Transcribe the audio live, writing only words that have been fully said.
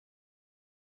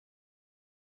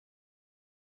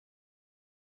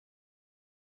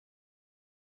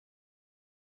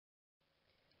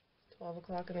12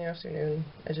 o'clock in the afternoon.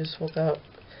 I just woke up.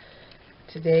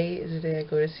 Today is the day I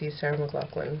go to see Sarah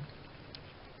McLachlan.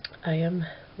 I am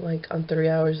like on 3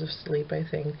 hours of sleep, I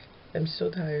think. I'm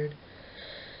so tired.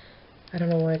 I don't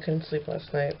know why I couldn't sleep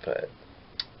last night, but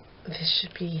this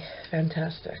should be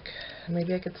fantastic.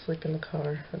 Maybe I could sleep in the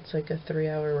car. It's like a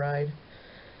 3-hour ride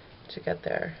to get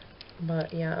there.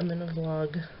 But yeah, I'm in a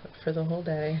vlog for the whole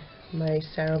day. My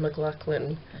Sarah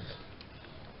McLachlan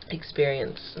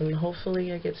experience, and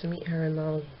hopefully I get to meet her, and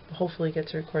I'll hopefully get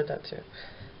to record that too.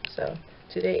 So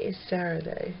today is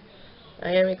Saturday. I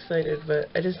am excited, but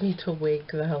I just need to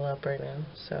wake the hell up right now,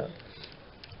 so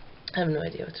I have no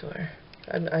idea what to wear.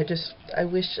 I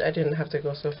wish I didn't have to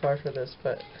go so far for this,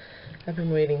 but I've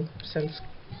been waiting since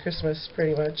Christmas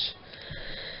pretty much,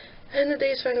 and the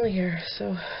day's finally here,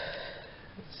 so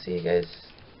see you guys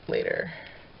later.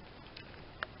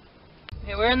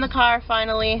 Okay, we're in the car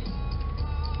finally.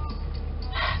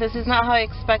 This is not how I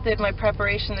expected my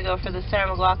preparation to go for the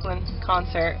Sarah McLachlan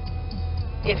concert.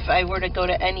 If I were to go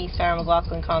to any Sarah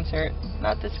McLachlan concert,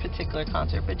 not this particular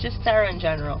concert, but just Sarah in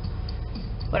general.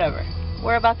 Whatever.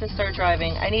 We're about to start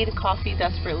driving. I need a coffee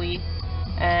desperately,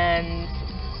 and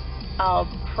I'll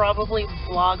probably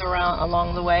vlog around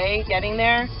along the way getting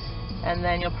there, and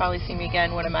then you'll probably see me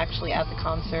again when I'm actually at the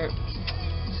concert.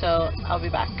 So I'll be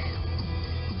back.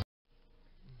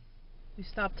 We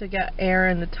stopped to get air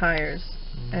in the tires,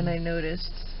 and I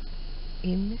noticed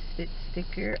a Misfit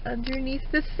sticker underneath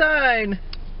the sign.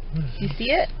 You see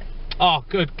it? Oh,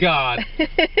 good God.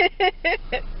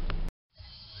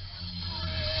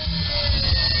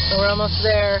 So we're almost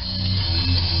there.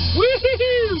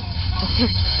 Woohoo!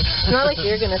 It's not like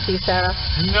you're gonna see Sarah.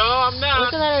 No, I'm not.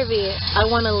 Look at that RV. I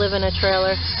want to live in a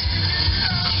trailer.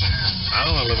 I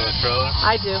don't want to live in a trailer.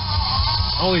 I do.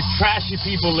 Only trashy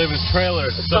people live in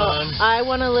trailers, son. So I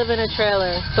want to live in a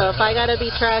trailer. So if I gotta be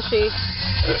trashy,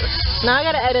 now I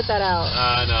gotta edit that out.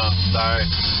 I know. Sorry.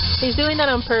 He's doing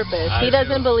that on purpose. He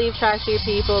doesn't believe trashy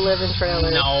people live in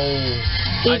trailers. No.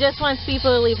 He just wants people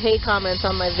to leave hate comments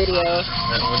on my video.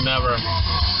 That would never.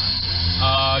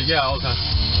 Yeah, okay.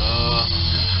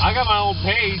 I got my own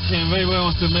page, and if anybody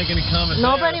wants to make any comments.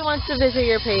 Nobody wants to visit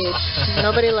your page.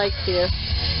 Nobody likes you.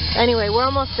 Anyway, we're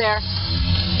almost there.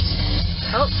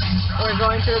 Oh, we're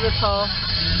going through the toll.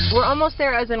 We're almost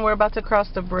there, as in we're about to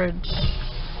cross the bridge.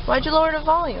 Why'd you lower the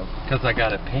volume? Because I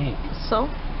got it paid. So?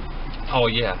 Oh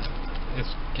yeah,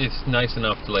 it's nice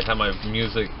enough to like have my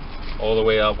music all the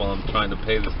way up while I'm trying to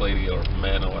pay this lady or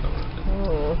man or whatever.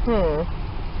 Mm-hmm.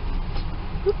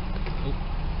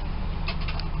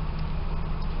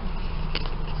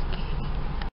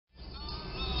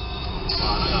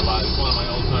 It's one of my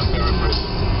all-time favorite bridges.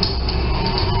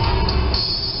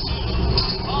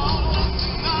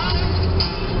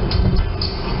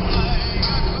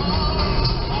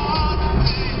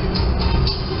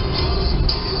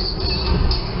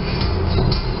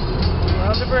 We're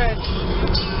on the bridge.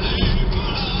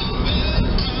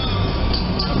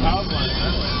 A power plant,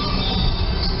 that way.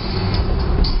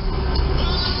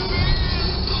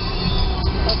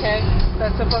 Okay,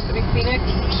 that's supposed to be scenic?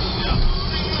 Yeah.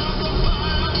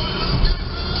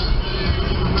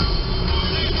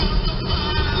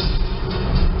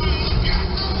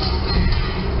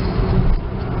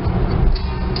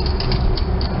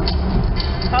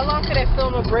 How long could I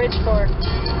film a bridge for?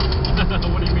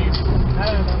 What do you mean?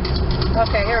 I don't know.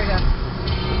 Okay, here we go.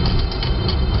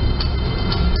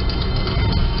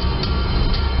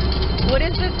 What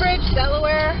is this bridge?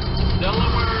 Delaware?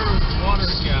 Delaware Water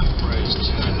Gap Bridge,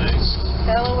 I think.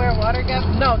 Delaware Water Gap?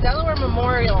 No, Delaware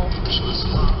Memorial.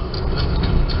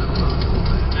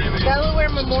 Maybe. Delaware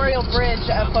Memorial Bridge,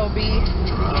 FOB.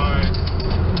 Alright.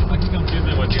 I can confuse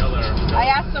it with the other.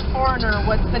 I asked a foreigner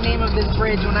what's the name of this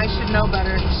bridge when I should know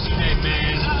better. Hey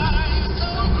man.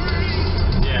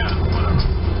 Yeah, whatever.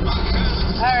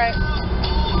 Alright.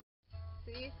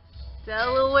 See?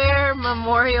 Delaware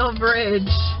Memorial Bridge.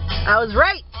 I was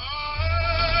right!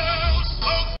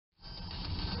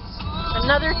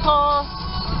 Another toll.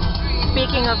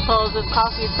 Speaking of tolls, this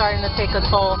coffee is starting to take a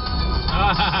toll.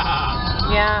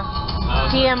 Yeah.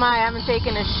 TMI, I haven't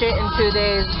taken a shit in 2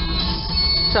 days.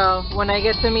 So, when I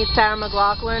get to meet Sarah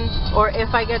McLachlan, or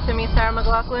if I get to meet Sarah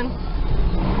McLachlan,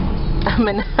 I'm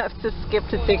gonna have to skip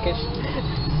to take a shit.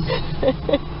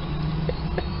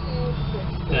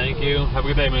 Thank you. Have a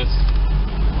good day, miss.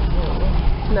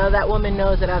 No, that woman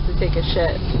knows that I have to take a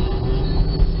shit.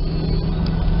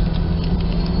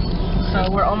 So,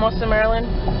 we're almost to Maryland?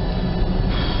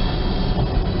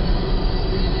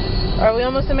 Are we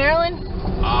almost to Maryland?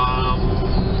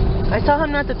 I tell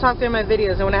him not to talk through my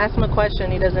videos, and when I ask him a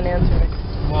question, he doesn't answer it.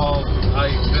 Well,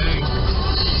 I think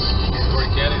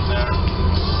we're getting there.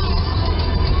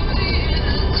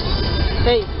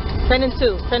 Hey, send in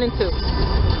 2. Send in 2.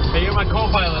 Hey, you're my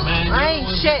co-pilot, man. I ain't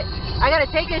shit. I gotta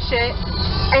take a shit.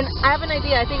 And I have an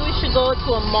idea. I think we should go to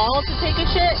a mall to take a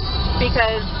shit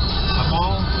because... A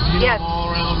mall? Do you know a mall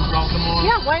around Baltimore?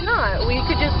 Yeah, why not? We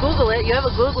could just Google it. You have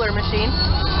a Googler machine.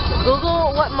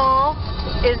 Google what mall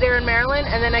is there in Maryland,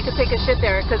 and then I could take a shit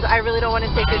there because I really don't want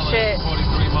to take a shit.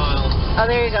 43 miles. Oh,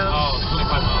 there you go. Oh,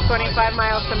 25 miles. 25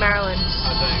 miles to Maryland.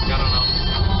 I think. I don't know.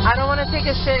 I don't want to take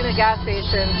a shit in a gas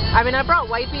station. I mean, I brought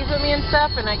wipes with me and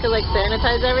stuff, and I could, like,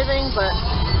 sanitize everything, but,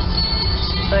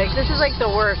 like, this is, like, the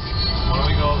worst. Why don't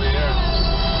we go over here?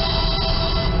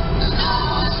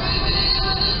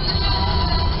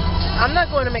 I'm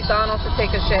not going to McDonald's to take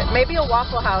a shit. Maybe a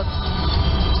Waffle House.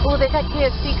 Oh, they got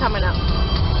KFC coming up.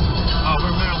 Oh,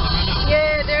 we're in Maryland right now.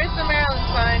 Yeah, there's the Maryland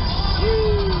sign.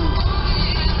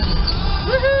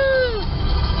 Woohoo!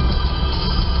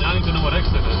 Now I need to know what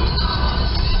exit it is.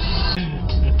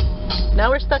 Now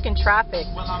we're stuck in traffic,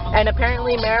 and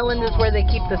apparently Maryland is where they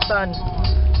keep the sun,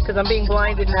 because I'm being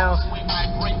blinded now.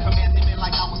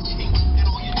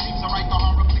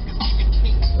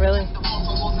 Really?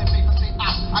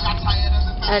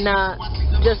 And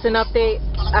just an update,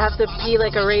 I have to pee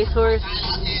like a racehorse.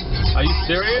 Are you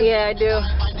serious? Yeah, I do.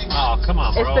 Oh, come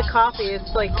on, bro. It's the coffee,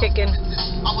 it's like kicking.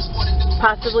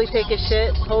 Possibly take a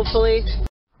shit, hopefully.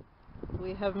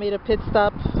 We have made a pit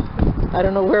stop. I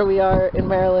don't know where we are in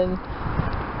Maryland.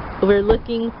 We're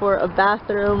looking for a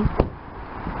bathroom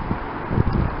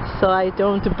so I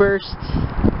don't burst.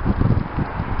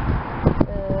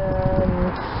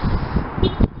 And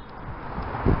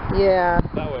yeah,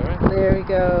 That way, right? there we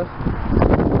go.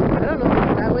 I don't know,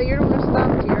 that way you don't want to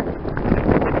stop here.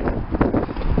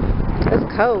 It's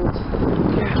cold.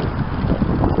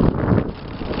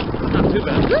 Not too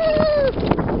bad.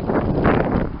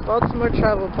 Baltimore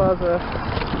Travel Plaza.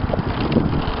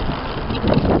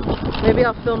 Maybe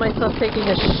I'll film myself taking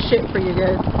a shit for you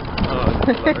guys.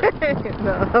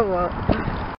 No, I won't.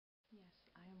 Yes,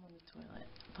 I am on the toilet,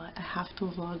 but I have to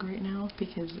vlog right now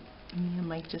because me and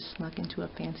Mike just snuck into a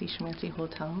fancy schmancy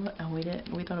hotel and we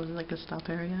thought it was like a stop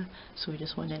area, so we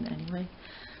just went in anyway.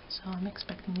 So I'm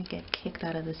expecting to get kicked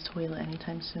out of this toilet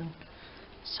anytime soon.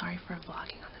 Sorry for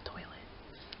vlogging on the toilet.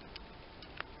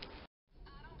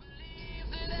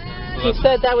 He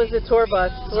said that was the tour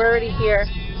bus. We're already here.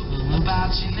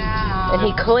 And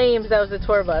he claims that was the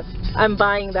tour bus. I'm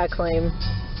buying that claim.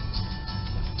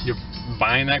 You're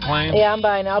buying that claim? Yeah, I'm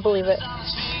buying it. I'll believe it.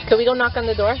 Can we go knock on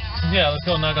the door? Yeah, let's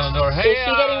go knock on the door. Hey, is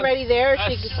she getting ready there?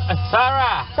 Or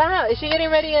Sarah! Sarah, is she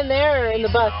getting ready in there or in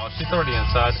the bus? No, she's already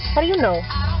inside. How do you know?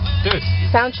 Dude.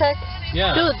 Sound check?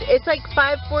 Yeah. Dude, it's like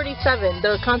 5:47.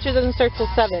 The concert doesn't start till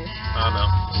 7. I don't know.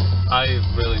 I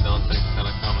really don't think it's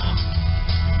gonna come out.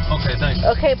 Okay, thanks.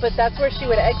 Okay, but that's where she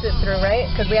would exit through, right?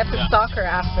 Because we have to stalk her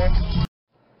after.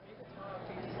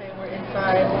 We're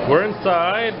inside. We're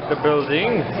inside the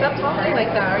building. Stop talking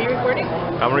like that. Are you recording?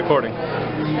 I'm recording.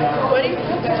 Why do you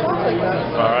talk like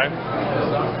that? Alright.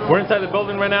 We're inside the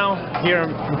building right now, here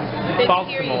in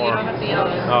Baltimore. Hear you. You don't have to yell.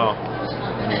 Oh.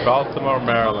 Baltimore,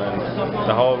 Maryland.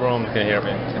 The whole room can hear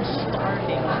me. I'm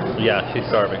starving. Yeah, she's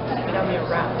starving. You got me a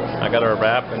wrap. I got her a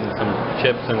wrap and some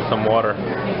chips and some water.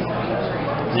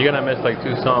 You're gonna miss like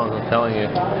 2 songs, I'm telling you.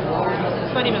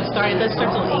 It's not even started. Let's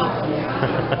start till 8.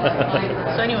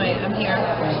 So anyway, I'm here.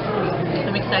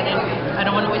 I'm excited. I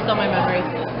don't want to waste all my memory.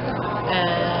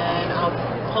 And I'll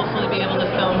hopefully be able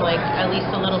to film like at least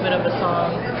a little bit of a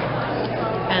song.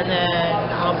 And then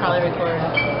I'll probably record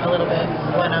a little bit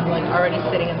when I'm like already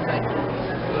sitting inside.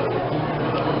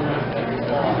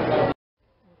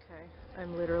 Okay,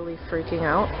 I'm literally freaking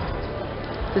out.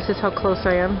 This is how close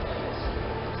I am.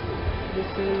 This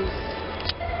is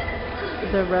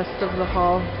the rest of the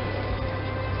hall.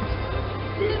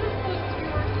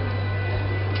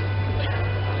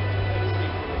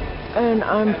 And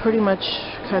I'm pretty much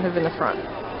kind of in the front.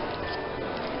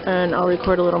 And I'll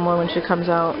record a little more when she comes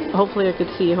out. Hopefully I could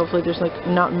see. Hopefully there's like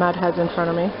not mad heads in front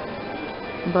of me.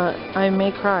 But I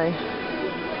may cry.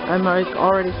 I'm like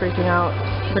already freaking out.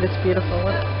 But it's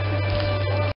beautiful.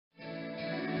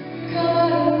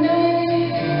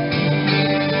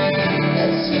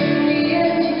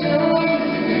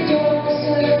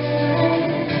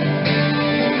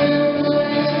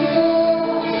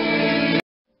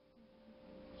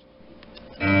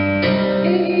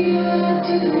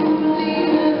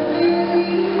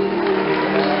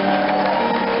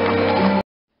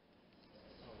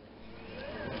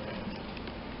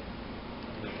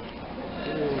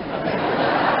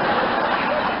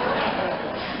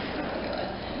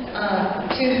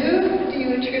 To whom do you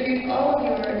attribute all of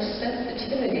your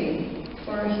sensitivity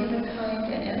for humankind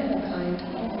and animal kind?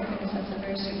 Oh my goodness, that's a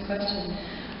very sweet question.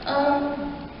 I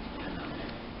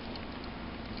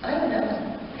don't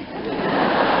know.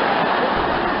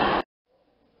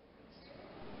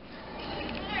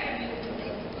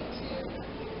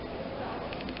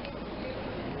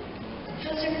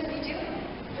 How's everybody doing?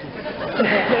 Are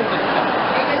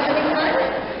you guys having fun?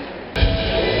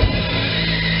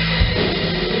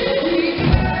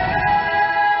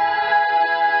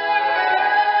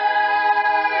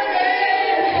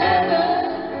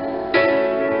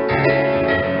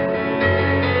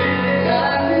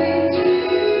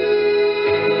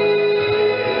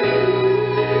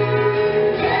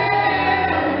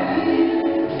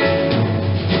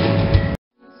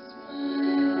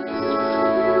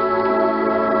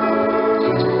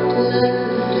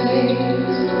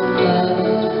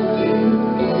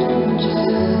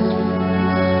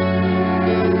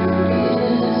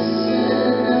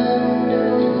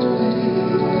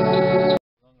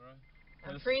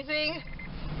 I'm freezing.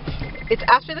 It's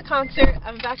after the concert.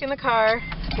 I'm back in the car.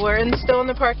 We're still in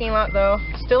the parking lot though.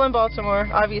 Still in Baltimore,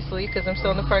 obviously, because I'm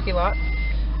still in the parking lot.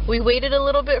 We waited a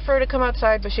little bit for her to come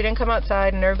outside, but she didn't come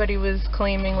outside, and everybody was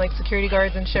claiming, like, security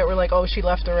guards and shit were like, oh, she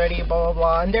left already, blah, blah,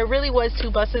 blah. And there really was 2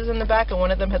 buses in the back, and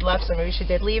one of them had left, so maybe she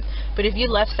did leave. But if you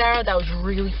left, Sarah, that was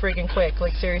really friggin' quick,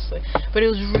 like, seriously. But it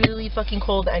was really fucking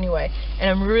cold anyway, and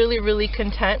I'm really, really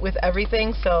content with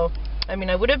everything, so... I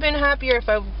mean, I would have been happier if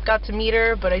I got to meet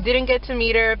her, but I didn't get to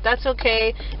meet her. That's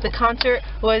okay. The concert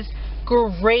was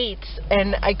great,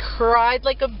 and I cried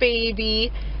like a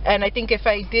baby, and I think if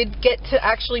I did get to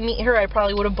actually meet her, I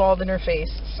probably would have bawled in her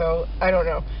face, so I don't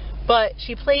know. But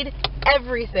she played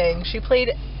everything. She played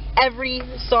every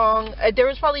song. There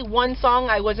was probably one song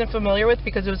I wasn't familiar with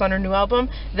because it was on her new album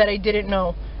that I didn't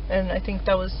know, and I think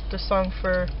that was the song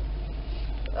for...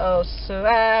 Oh, so,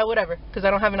 whatever, because I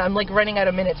don't have I'm, like, running out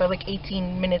of minutes. I have, like,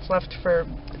 18 minutes left for,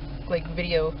 like,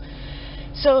 video.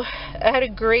 So, I had a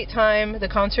great time. The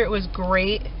concert was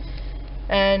great,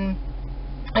 and,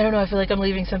 I don't know, I feel like I'm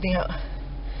leaving something out.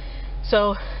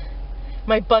 So,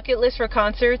 my bucket list for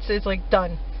concerts is, like,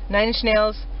 done. 9 Inch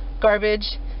Nails,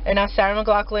 Garbage, and now Sarah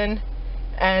McLachlan,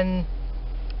 and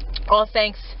all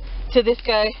thanks to this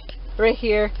guy right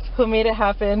here who made it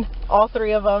happen, all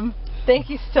 3 of them.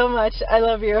 Thank you so much. I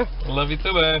love you. I love you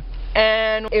too, babe.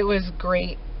 And it was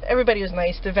great. Everybody was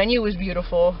nice. The venue was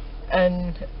beautiful.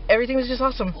 And everything was just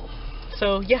awesome.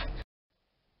 So, yeah.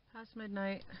 Past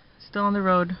midnight. Still on the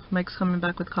road. Mike's coming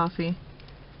back with coffee.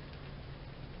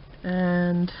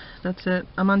 And that's it.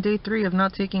 I'm on day 3 of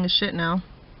not taking a shit now.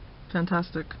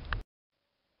 Fantastic.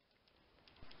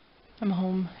 I'm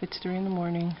home. It's 3 in the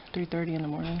morning. 3:30 in the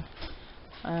morning.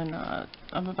 And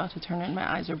I'm about to turn in. My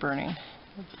eyes are burning.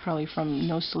 Probably from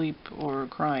no sleep or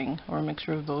crying or a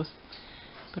mixture of both.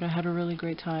 But I had a really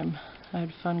great time. I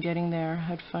had fun getting there. I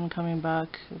had fun coming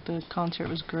back. The concert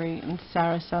was great, and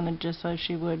Sarah sounded just as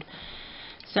she would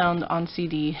sound on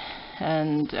CD,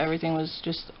 and everything was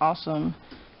just awesome.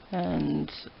 And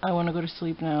I want to go to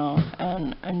sleep now,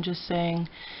 and I'm just saying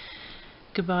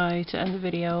goodbye to end the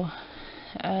video.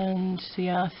 And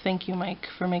yeah, thank you, Mike,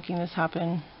 for making this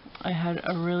happen. I had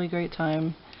a really great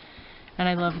time. And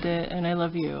I loved it, and I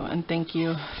love you, and thank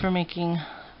you for making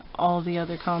all the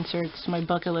other concerts, my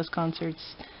bucket list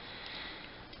concerts,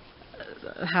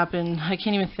 happen. I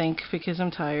can't even think because I'm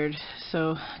tired.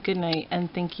 So, good night, and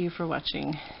thank you for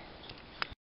watching.